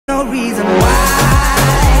reason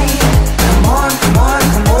why. Come on, come on,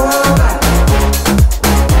 come over.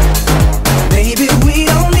 Baby, we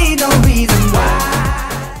don't need no reason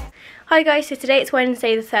why. Hi guys, so today it's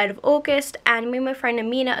Wednesday the 3rd of August and me and my friend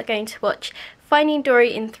Amina are going to watch Finding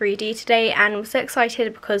Dory in 3D today, and I'm so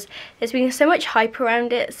excited because there's been so much hype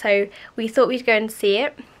around it, so we thought we'd go and see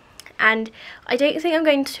it. And I don't think I'm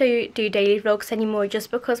going to do daily vlogs anymore just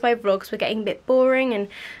because my vlogs were getting a bit boring, and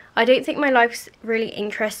I don't think my life's really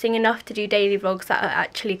interesting enough to do daily vlogs that are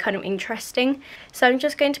actually kind of interesting. So I'm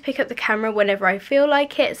just going to pick up the camera whenever I feel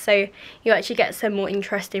like it, so you actually get some more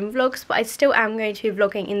interesting vlogs, but I still am going to be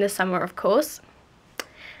vlogging in the summer, of course.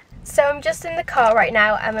 So I'm just in the car right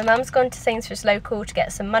now and my mum's gone to Sainsbury's Local to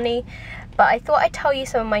get some money, but I thought I'd tell you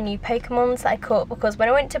some of my new Pokemons that I caught, because when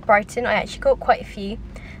I went to Brighton I actually caught quite a few.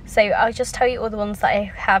 So I'll just tell you all the ones that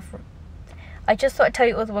I have. I just thought I'd tell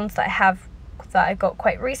you all the ones that I have that I got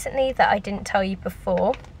quite recently that I didn't tell you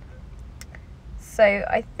before. So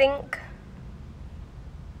I think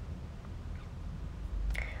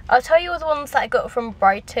I'll tell you all the ones that I got from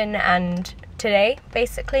Brighton and today,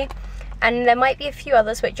 basically. And there might be a few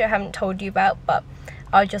others which I haven't told you about, but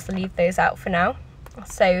I'll just leave those out for now.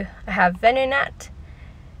 So I have Venonat,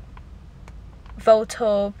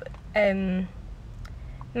 Voltorb, Mankey,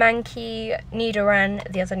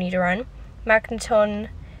 Nidoran, the other Nidoran, Magneton,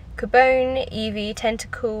 Cubone, Eevee,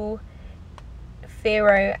 Tentacool,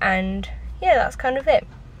 Fearow, and yeah, that's kind of it.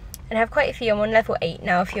 And I have quite a few. I'm on level 8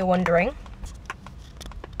 now, if you're wondering.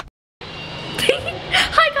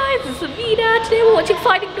 Hi guys, it's Amina. Today we're watching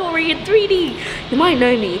Finding Dory in 3D. You might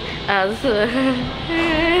know me as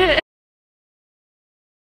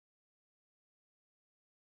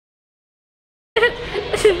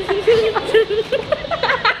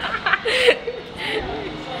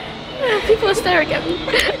people are staring at me.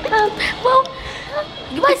 Well,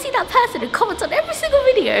 you might see that person who comments on every single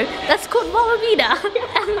video that's called Mama Mina,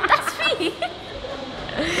 and that's me.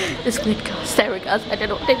 This squid girl staring at us. I don't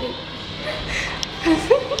know what they do.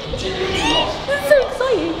 This is so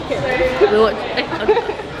exciting. We watch.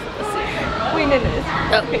 Wait, no.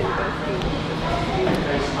 Okay.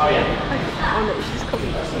 Oh no, she's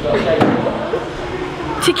coming.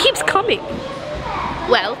 She keeps coming.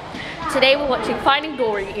 Well, today we're watching Finding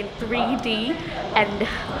Dory in 3D, and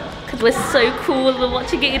because we're so cool, we're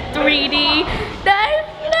watching it in 3D. No.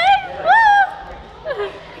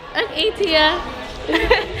 Woo! Okay, Tia.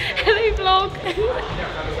 Hello, vlog.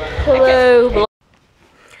 Hello, vlog.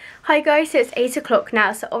 Hi guys, so it's 8 o'clock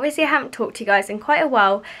now, so obviously I haven't talked to you guys in quite a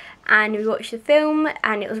while, and we watched the film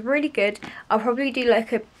and it was really good. I'll probably do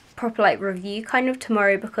like a proper like review kind of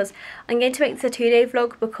tomorrow, because I'm going to make this a 2-day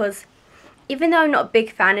vlog, because even though I'm not a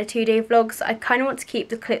big fan of 2-day vlogs, I kind of want to keep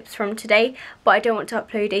the clips from today, but I don't want to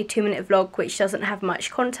upload a 2-minute vlog which doesn't have much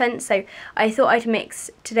content. So I thought I'd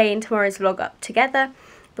mix today and tomorrow's vlog up together,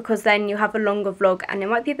 because then you'll have a longer vlog and it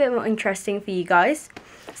might be a bit more interesting for you guys.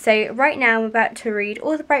 So right now I'm about to read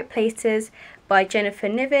All the Bright Places by Jennifer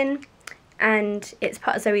Niven, and it's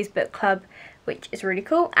part of Zoe's book club, which is really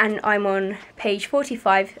cool, and I'm on page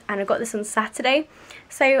 45 and I got this on Saturday.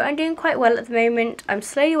 So I'm doing quite well at the moment. I'm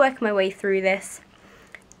slowly working my way through this,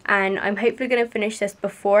 and I'm hopefully going to finish this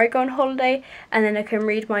before I go on holiday, and then I can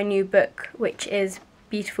read my new book, which is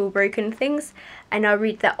Beautiful Broken Things, and I'll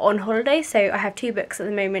read that on holiday. So I have 2 books at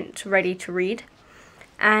the moment ready to read.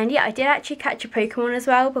 And yeah, I did actually catch a Pokemon as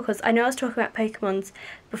well, because I know I was talking about Pokemons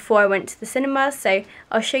before I went to the cinema, so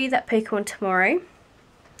I'll show you that Pokemon tomorrow.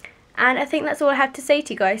 And I think that's all I have to say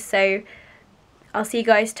to you guys, so I'll see you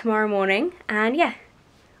guys tomorrow morning, and yeah.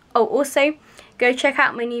 Oh, also, go check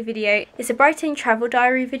out my new video. It's a Brighton travel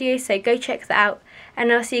diary video, so go check that out,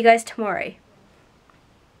 and I'll see you guys tomorrow.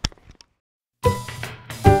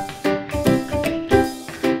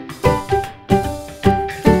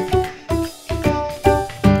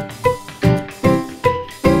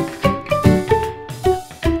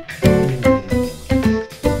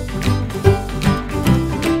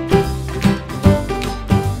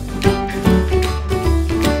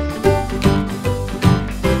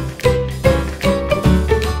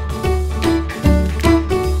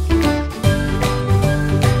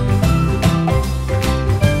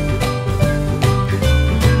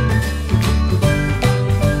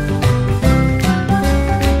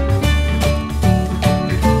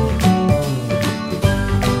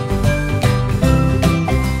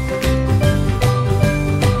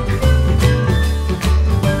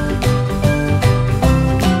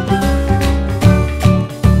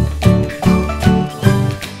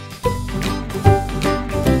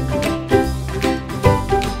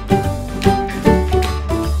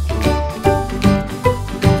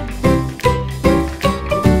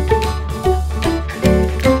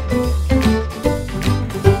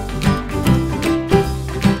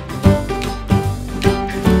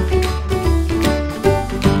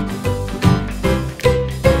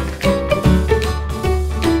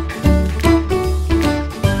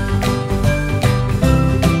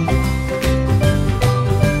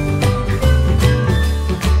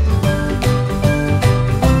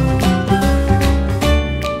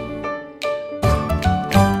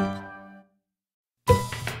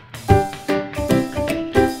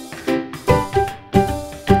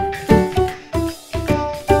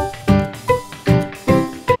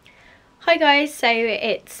 guys, so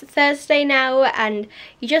it's Thursday now and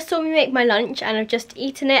you just saw me make my lunch and I've just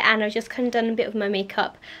eaten it and I've just kind of done a bit of my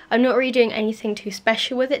makeup. I'm not really doing anything too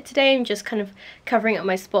special with it today, I'm just kind of covering up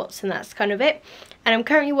my spots and that's kind of it. And I'm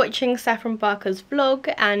currently watching Saffron Barker's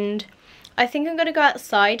vlog and I think I'm going to go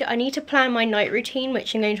outside. I need to plan my night routine,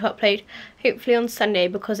 which I'm going to upload hopefully on Sunday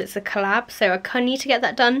because it's a collab, so I kind of need to get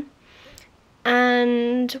that done.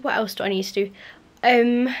 And what else do I need to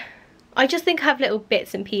do? I just think I have little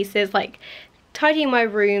bits and pieces like tidying my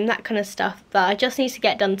room, that kind of stuff that I just need to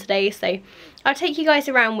get done today, so I'll take you guys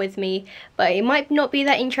around with me, but it might not be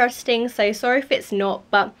that interesting, so sorry if it's not.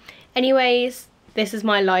 But anyways, this is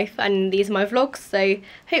my life and these are my vlogs, so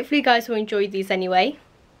hopefully you guys will enjoy these anyway.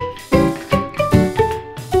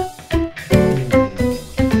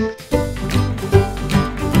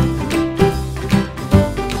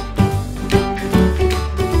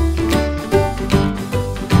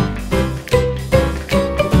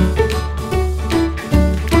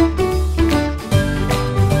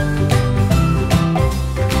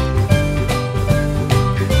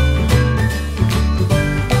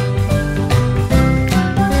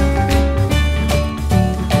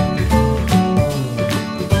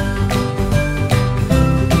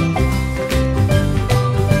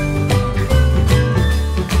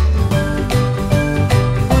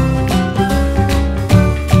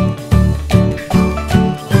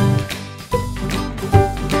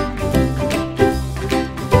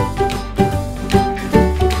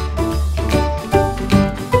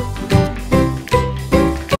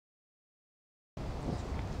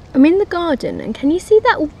 I'm in the garden and can you see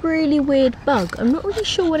that really weird bug? I'm not really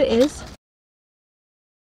sure what it is.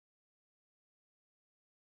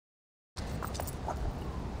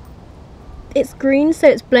 It's green, so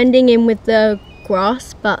it's blending in with the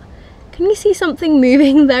grass, but can you see something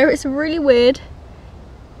moving there? It's really weird.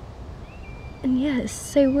 And yeah, it's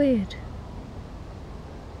so weird.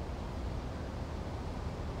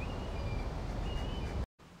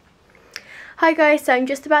 Hi guys, so I'm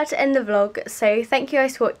just about to end the vlog, so thank you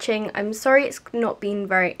guys for watching. I'm sorry it's not been a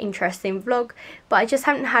very interesting vlog, but I just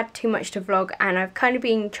haven't had too much to vlog and I've kind of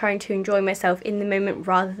been trying to enjoy myself in the moment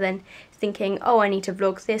rather than thinking, oh, I need to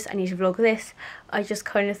vlog this, I need to vlog this. I just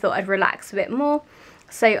kind of thought I'd relax a bit more.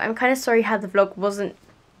 So I'm kind of sorry how the vlog wasn't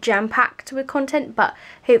jam-packed with content, but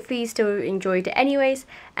hopefully you still enjoyed it anyways,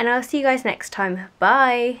 and I'll see you guys next time.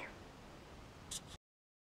 Bye!